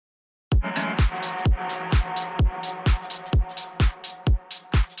Hi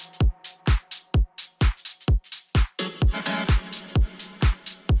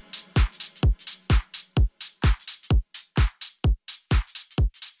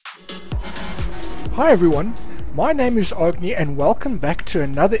everyone, my name is Ogni and welcome back to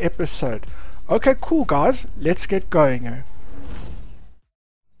another episode. Okay, cool guys, let's get going.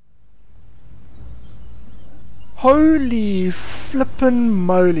 Holy flippin'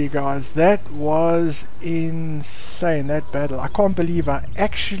 moly guys, that was insane, that battle. I can't believe I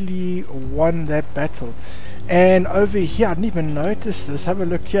actually won that battle. And over here, I didn't even notice this. Have a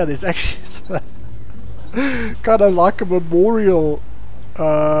look here, there's actually kind of like a memorial.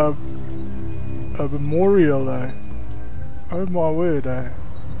 A memorial though. Oh my word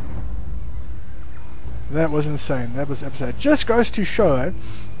that was insane. That was absolute. Just goes to show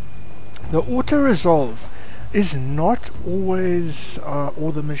the auto resolve is not always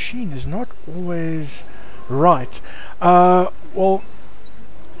or the machine is not always right. Well,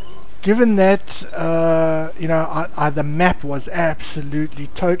 given that you know, the map was absolutely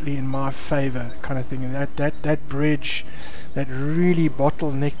totally in my favor kind of thing, and that bridge that really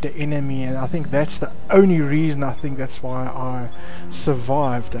bottlenecked the enemy, and I think that's the only reason I think that's why I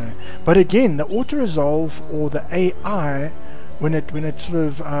survived. But again, the auto resolve or the AI, when it sort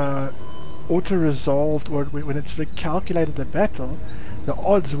of auto resolved, or when it sort of calculated the battle, the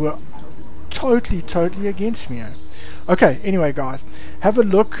odds were totally against me. Okay, anyway guys, have a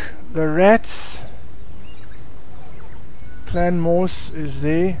look. The rats, Clan Morse is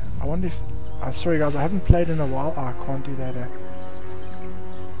there. I wonder if sorry guys, I haven't played in a while. Oh, I can't do that.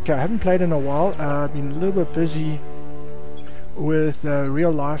 Okay, I haven't played in a while. I've been a little bit busy with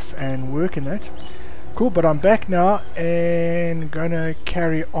real life and work in it. Cool, but I'm back now and gonna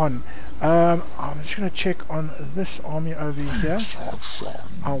carry on. I'm just gonna check on this army over here.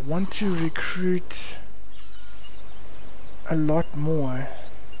 I want to recruit a lot more,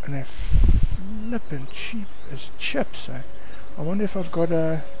 and they're flipping cheap as chips. I wonder if I've got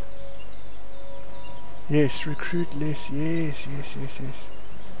a... Yes, recruit less. Yes.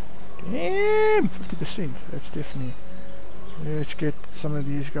 Damn, 50%. That's definitely. Let's get some of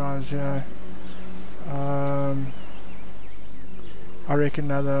these guys here. I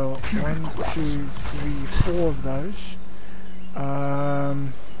reckon another 1, 2, 3, 4 of those. I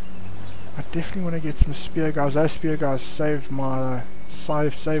definitely want to get some spear guys. Those spear guys saved my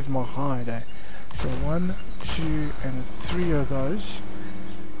hide. So 1, 2, and 3 of those.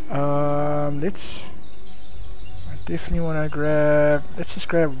 Definitely want to grab, let's just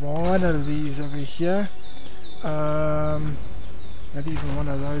grab one of these over here, maybe even one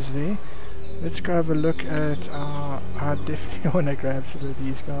of those there. Let's go have a look at, I definitely want to grab some of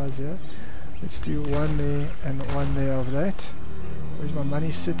these guys here. Let's do one there and one there of that. Where's my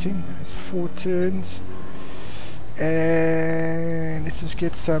money sitting? It's 4 turns, and let's just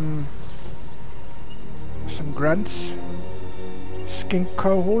get some grunts, skink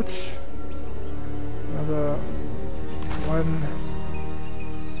cohorts, another 1,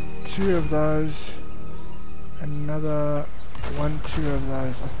 2 of those, another 1, 2 of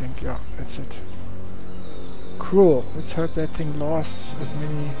those. I think, yeah, that's it. Cool. Let's hope that thing lasts as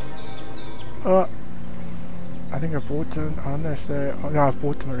many. Oh, I think I bought them. I don't know if they. Oh, no, I've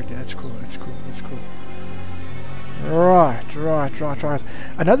bought them already. That's cool. Right.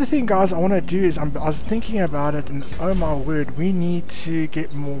 Another thing, guys, I want to do is I was thinking about it, and oh my word, we need to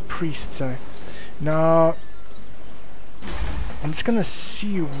get more priests. Now, I'm just gonna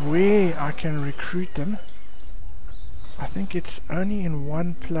see where I can recruit them. I think it's only in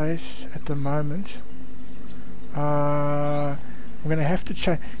one place at the moment. I'm gonna have to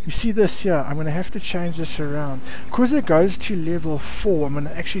change. You see this here? I'm gonna have to change this around because it goes to level 4. I'm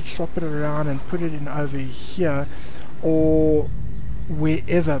gonna actually swap it around and put it in over here or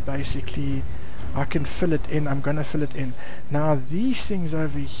wherever basically I can fill it in. I'm gonna fill it in. Now these things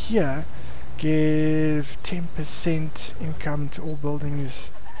over here give 10% income to all buildings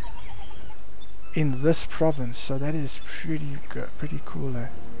in this province, so that is pretty good, pretty cool.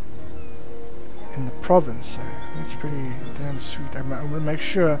 In the province, that's pretty damn sweet. I'm gonna make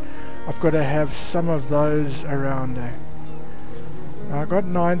sure I've got to have some of those around there. I got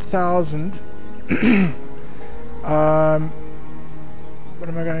 9,000. What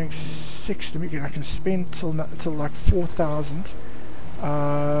am I going? 6. I can spend till like 4,000.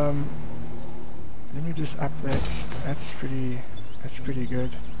 Let me just up that. That's pretty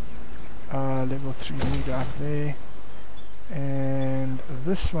good. Level 3 meter up there, and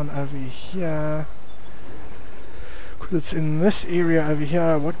this one over here. It's in this area over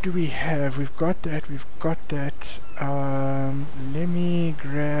here. What do we have? We've got that. We've got that. Let me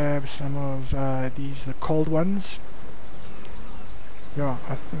grab some of these, the cold ones. Yeah,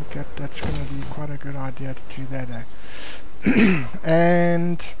 I think that's going to be quite a good idea to do that.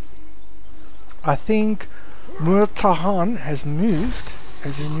 And I think Murtahan has moved.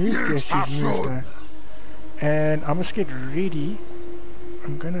 Has he moved? Yes, he's moved. And I must get ready.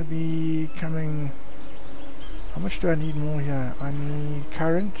 I'm going to be coming... How much do I need more here? I need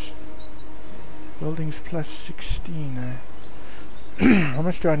current. Buildings plus 16. How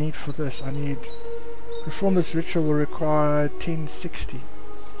much do I need for this? I need... Perform this ritual will require 1060.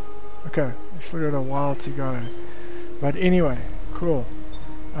 Okay, we still got a while to go. But anyway, cool.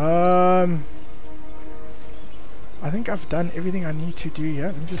 I think I've done everything I need to do here.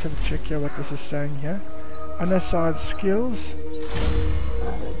 Let me just have a check here what this is saying here. Unassigned skills.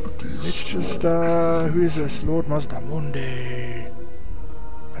 Let's just, who is this? Lord Mazdamundi.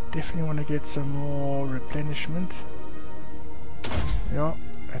 I definitely want to get some more replenishment. Yeah,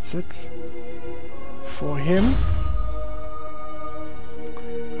 that's it. For him.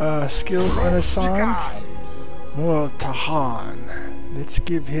 Skills unassigned. More Tahan. Let's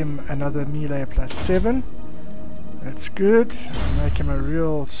give him another melee plus 7. That's good. Make him a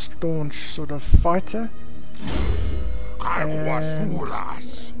real staunch sort of fighter. And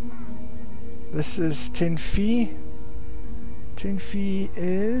this is 10 fee. 10 fee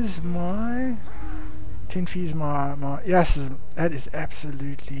is my... 10 fee is my... Yes, that is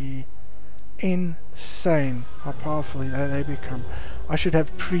absolutely insane how powerful they become. I should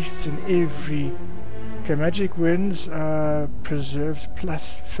have priests in every... Okay, magic winds, preserves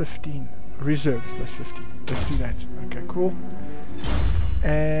plus 15. Reserves plus 15. Let's do that. Okay, cool.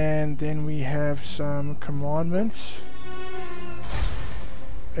 And then we have some commandments.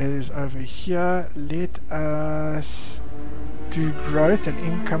 It is over here. Let us do growth and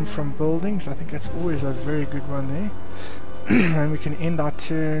income from buildings. I think that's always a very good one there. And we can end our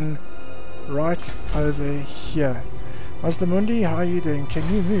turn right over here. Mazdamundi, how are you doing? Can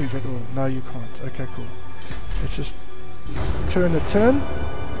you move at all? No, you can't. Okay, cool. Let's just turn the turn.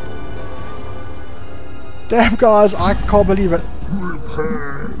 Damn, guys, I can't believe it.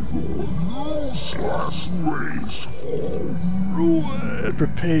 Prepare your useless race for ruin.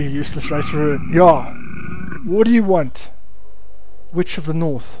 Prepare your useless race for ruin. Yeah. What do you want? Witch of the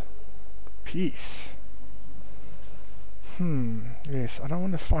North. Peace. Yes, I don't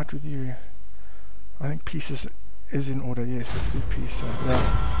want to fight with you. I think peace is in order. Yes, let's do peace. Yeah.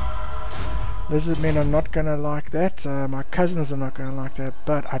 Lizardmen are not going to like that. My cousins are not going to like that.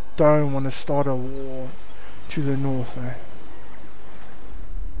 But I don't want to start a war to the north.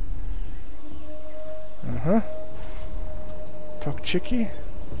 Tokchiki.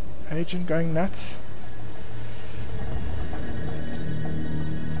 Agent going nuts.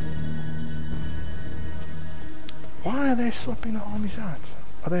 Why are they swapping the armies out?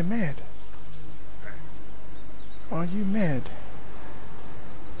 Are they mad? Are you mad?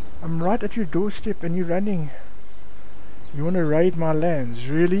 I'm right at your doorstep and you're running. You want to raid my lands,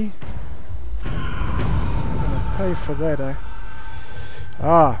 really? I'm gonna pay for that, eh?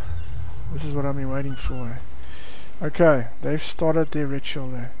 Ah, this is what I've been waiting for, eh? Okay, they've started their ritual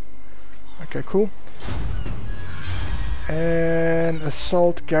there. Okay, cool. And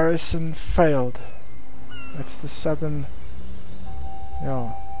assault garrison failed. That's the southern,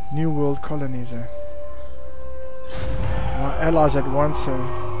 yeah, New World colonies, eh? My allies at once,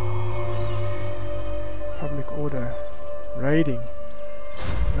 public order, raiding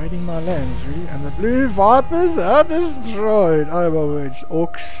my lands, really. And the blue vipers are destroyed. Oh my word,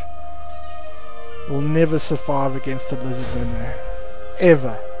 orcs will never survive against the Lizardmen, eh?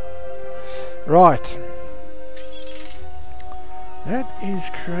 Ever. Right. That is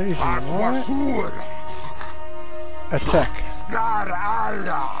crazy. Why? Attack.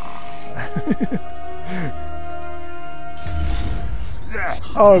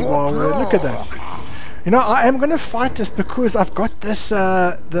 Oh my word, look at that. You know, I am going to fight this because I've got this,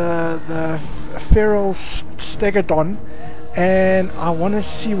 the feral stegodon, and I want to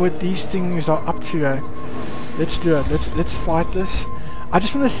see what these things are up to. Let's do it. Let's fight this. I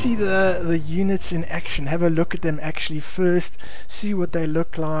just want to see the units in action, have a look at them actually first, see what they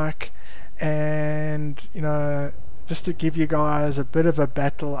look like, and, you know, just to give you guys a bit of a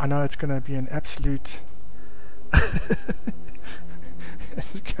battle. I know it's going to be an absolute...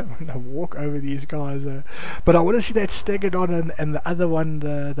 I'm going to walk over these guys. But I want to see that Stegodon and the other one,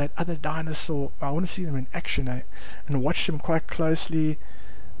 that other dinosaur. I want to see them in action, and watch them quite closely,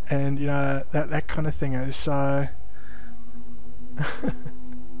 and, you know, that kind of thing. So...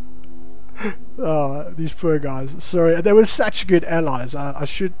 Oh, these poor guys. Sorry, they were such good allies. I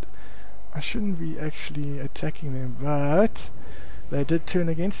shouldn't be actually attacking them, but they did turn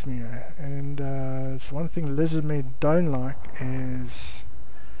against me. And it's one thing Lizardmen don't like is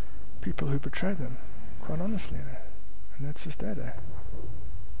people who betray them. Quite honestly, and that's just that.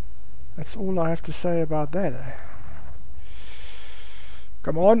 That's all I have to say about that.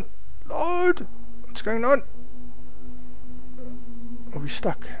 Come on, load! What's going on? Are we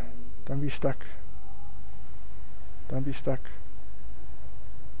stuck? Don't be stuck. Don't be stuck.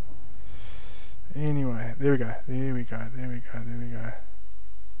 Anyway, there we go. There we go. There we go. There we go.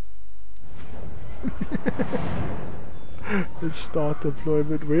 Let's start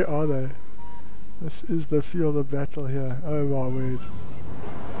deployment. Where are they? This is the field of battle here. Oh my word.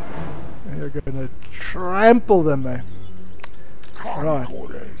 We're gonna trample them, mate. Right.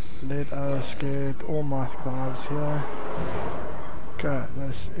 Let us get all my guys here. Okay,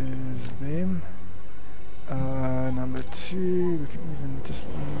 this is them. Number 2, we can even just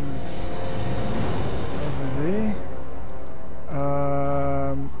leave over there.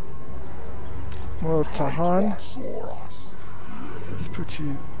 Well, Tahan. Let's put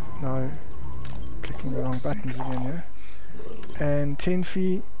you. No, clicking the wrong buttons again here. And 10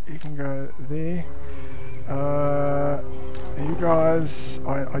 feet, you can go there. You guys,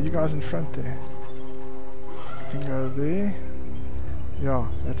 are you guys in front there? You can go there. Yeah,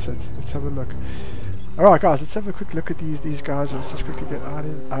 that's it. Let's have a look. Alright guys, let's have a quick look at these guys. Let's just quickly get out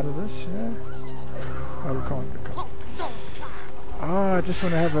of this, yeah? Oh, we can't. Ah, I just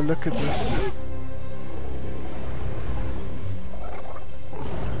want to have a look at this.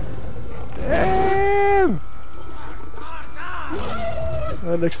 Damn!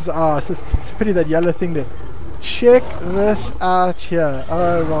 That looks, it's a pity that yellow thing there. Check this out here.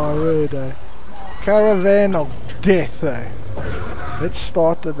 Oh my word, eh? Caravan of death, eh? Let's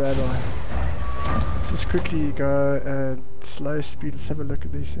start the battle. Let's just quickly go at slow speed. Let's have a look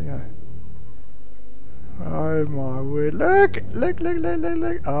at these things. Oh my word. Look! Look, look, look, look,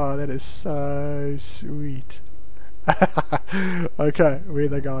 look. Oh, that is so sweet. Okay, where are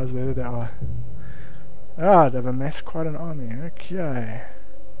the guys? There they are. Ah, they've amassed quite an army. Okay.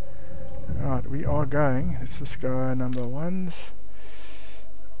 Right, we are going. Let's just go number 1s.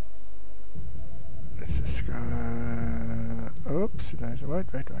 Let's just go. Oops, no, wait.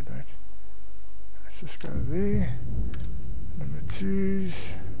 Let's just go there. Number 2s.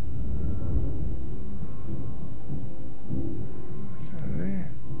 So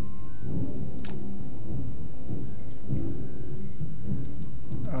there.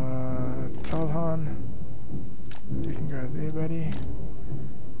 Talhan. You can go there, buddy.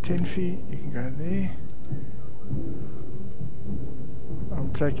 10 feet, you can go there.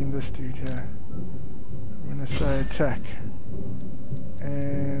 I'm taking this dude here. I'm gonna say attack.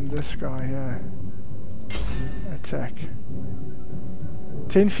 And this guy here. Attack.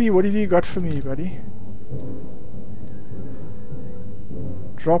 10 feet, what have you got for me, buddy?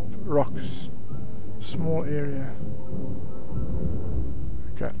 Drop rocks. Small area.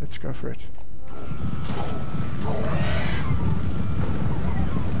 Okay, let's go for it.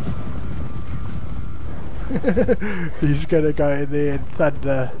 He's gonna go in there and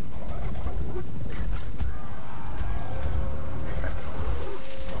thunder.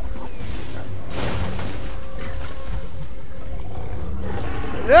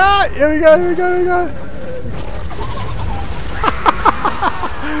 Yeah, here we go.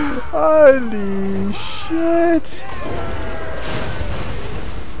 Holy shit!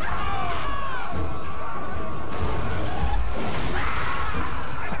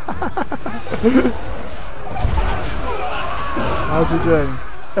 How's he doing?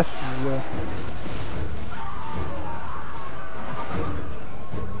 Yes.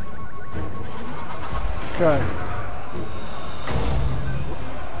 Okay.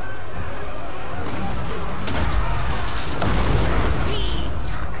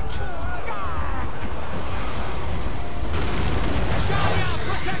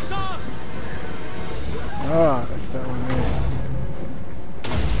 Ah, that's that one there.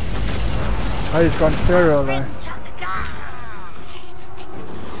 Oh, he's gone feral there.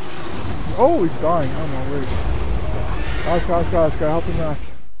 Oh, he's dying. Oh my word. Guys, go help him out.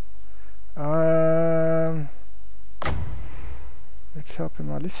 Let's help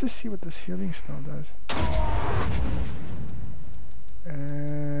him out. Let's just see what this healing spell does.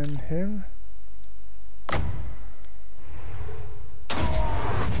 And him.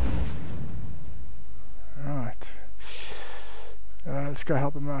 Right. Let's go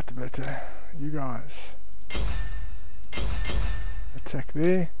help him out a bit. You guys. Attack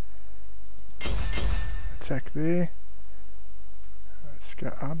there. Attack there. Let's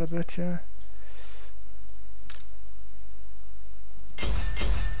go out a bit here.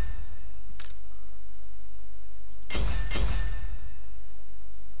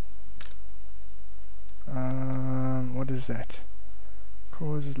 What is that?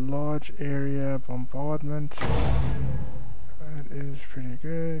 Causes large area bombardment. That is pretty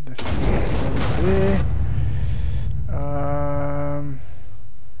good. Let's put it over there.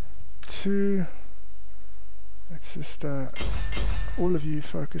 2. Let's just all of you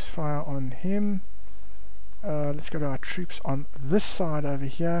focus fire on him. Let's go to our troops on this side over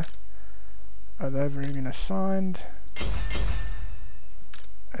here. They've already been assigned,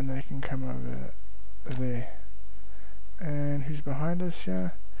 and they can come over there. And who's behind us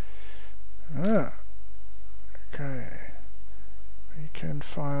here? Okay. We can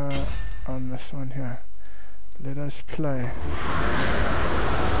fire on this one here. Let us play.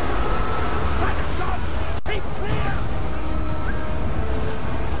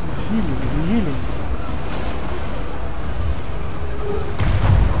 He's healing. Is he healing?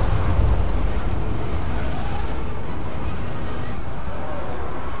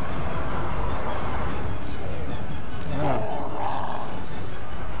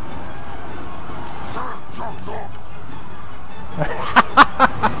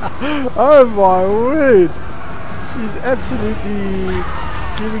 Oh my word! He's absolutely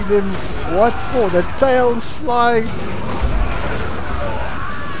giving them what for? The tails flying!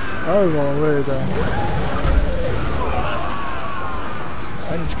 Oh my word!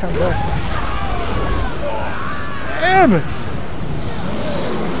 I need to come back. Damn it!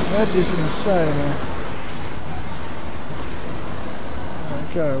 That is insane,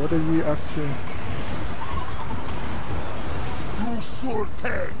 Okay, what are you up to?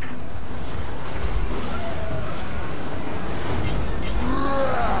 Tech.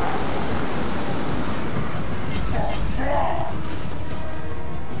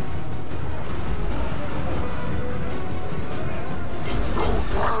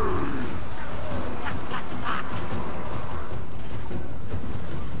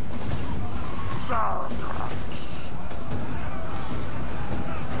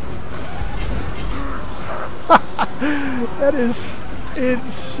 That is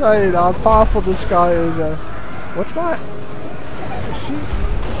insane how powerful this guy is. What's my... See?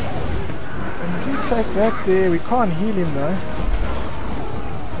 And if you take that there, we can't heal him though.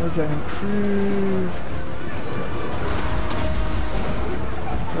 There's an improved...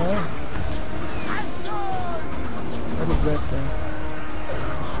 Okay. What is that then?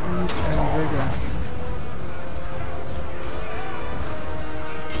 Speed and vigor.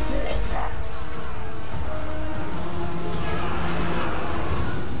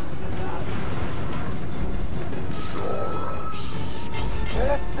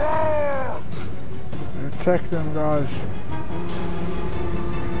 Attack them, guys.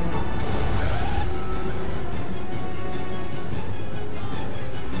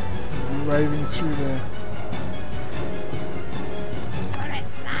 Waving through there.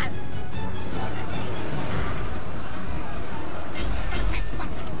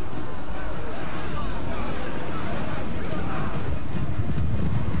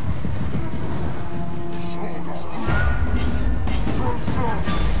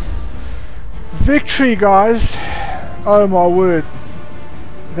 Victory, guys! Oh my word!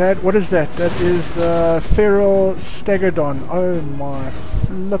 That, what is that? That is the feral stegodon. Oh my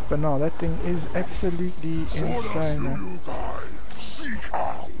flippin'! No, that thing is absolutely insane. Man.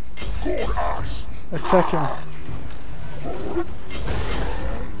 Attack him!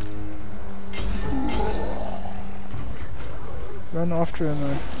 Run after him,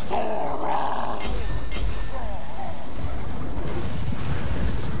 man.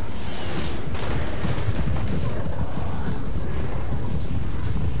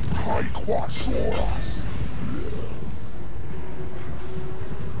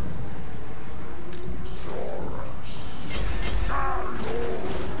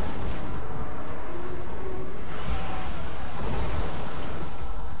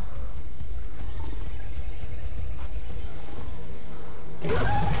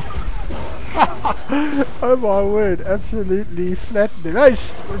 Oh my word, absolutely flattening. Hey,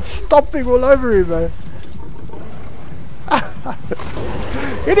 it's stomping all over him, man.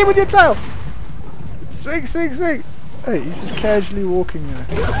 Hit him with your tail! Swing, swing, swing! Hey, he's just casually walking there.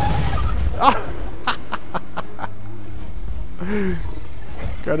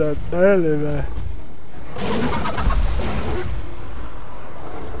 Gotta nail him there.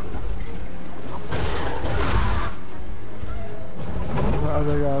 The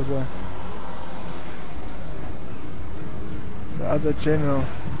other guys are. The other general.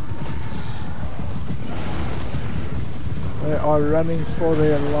 They are running for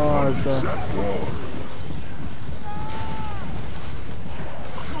their lives. You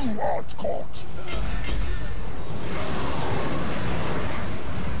aren't caught.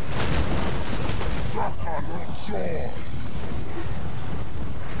 Sword.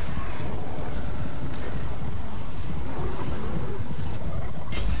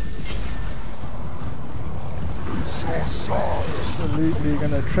 absolutely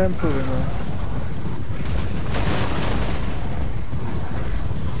gonna trample them.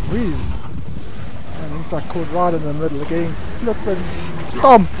 Wheeze. And he's like caught right in the middle, getting flippin'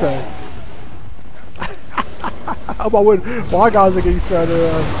 stomped. Oh my word, my guys are getting thrown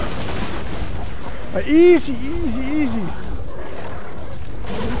around. Easy, easy, easy.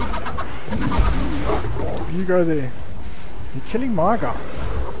 You go there. You're killing my guys.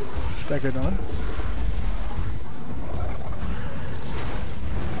 Staggered on.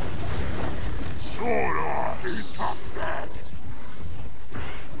 Sora, it's a fact.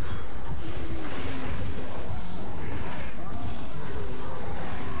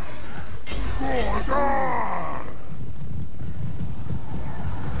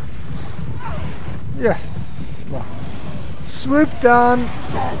 Yes. No. Swooped down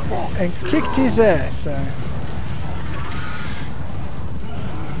and kicked his ass. There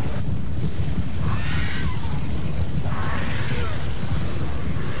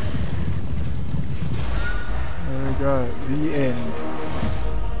we go. The end.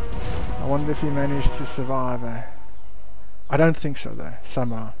 I wonder if he managed to survive. I don't think so though.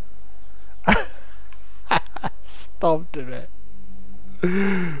 Somehow. Stopped him.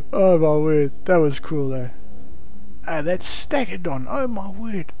 Oh my word, that was cool though. That's staggered on. Oh my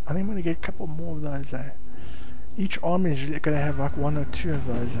word. I think I'm gonna get a couple more of those. Each army is gonna have like 1 or 2 of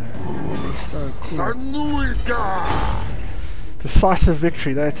those. So cool. Decisive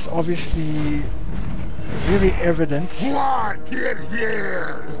victory. That's obviously very evident.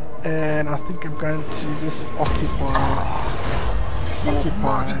 And I think I'm going to just occupy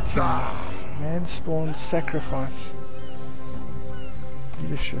it. Man spawn sacrifice.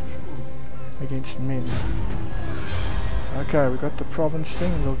 Leadership against men. Okay, we got the province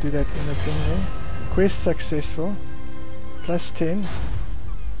thing. We'll do that inner thing there. Quest successful. Plus 10.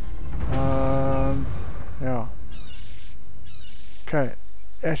 Yeah. Okay.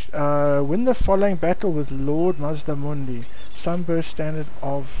 Win the following battle with Lord Mazdamundi. Sunburst standard.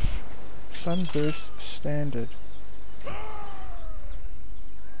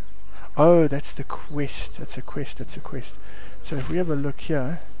 Oh, that's the quest. That's a quest. So if we have a look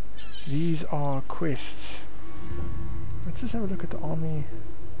here, these are quests. Let's just have a look at the army.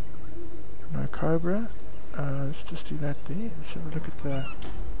 No Cobra. Let's just do that there. Let's have a look at the...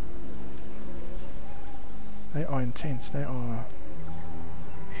 They are intense. They are...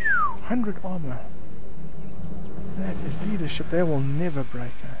 100 armor. That is leadership. They will never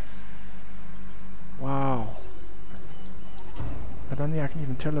break. Wow. I don't think I can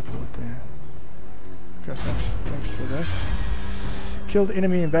even teleport there. Okay, thanks for that. Killed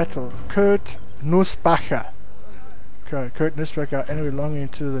enemy in battle. Kurt Nussbacher. Okay, Kurt Nussbacher, enemy belonging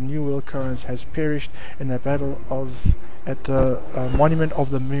to the New World Currents, has perished in the battle at the Monument of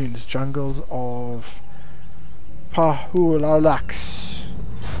the Moons, jungles of Pahulalax.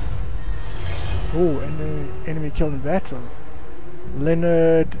 Oh, enemy killed in battle.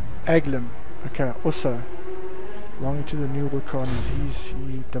 Leonard Aglum. Okay, also belonging to the New World Currents, his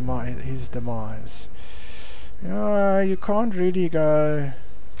demise. You can't really go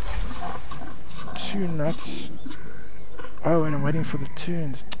too nuts. Oh, and I'm waiting for the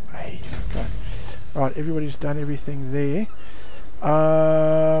turns. Hey, okay. Alright, everybody's done everything there.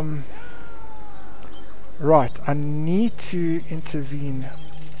 Right, I need to intervene.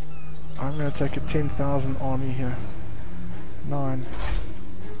 I'm going to take a 10,000 army here. 9.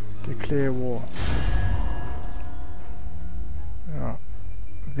 Declare war. Yeah,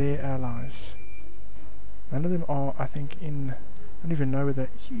 their allies. None of them are, I think, in... I don't even know where they...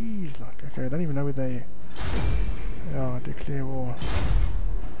 He's like... Okay, I don't even know where they... Yeah, declare war.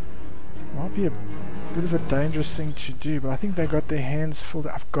 Might be a bit of a dangerous thing to do, but I think they got their hands full.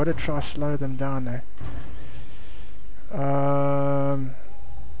 I've got to try slow them down now.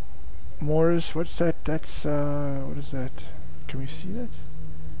 Morris, what's that? That's, what is that? Can we see that?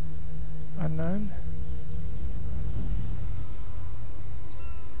 Unknown?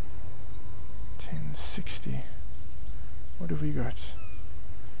 1060. What have we got?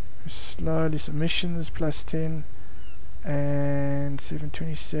 Slowly, submissions plus 10 and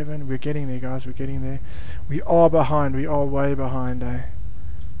 727. We're getting there, guys. We're getting there. We are behind. We are way behind.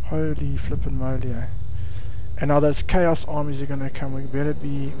 Holy flippin' moly. And now those chaos armies are gonna come. We better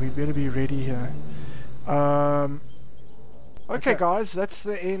be ready here. Okay, guys, that's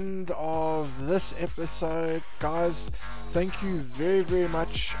the end of this episode. Guys, thank you very, very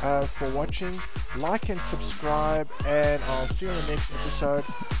much for watching. Like and subscribe, and I'll see you in the next episode.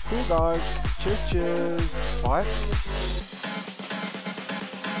 Cool, guys. Cheers, cheers. Bye.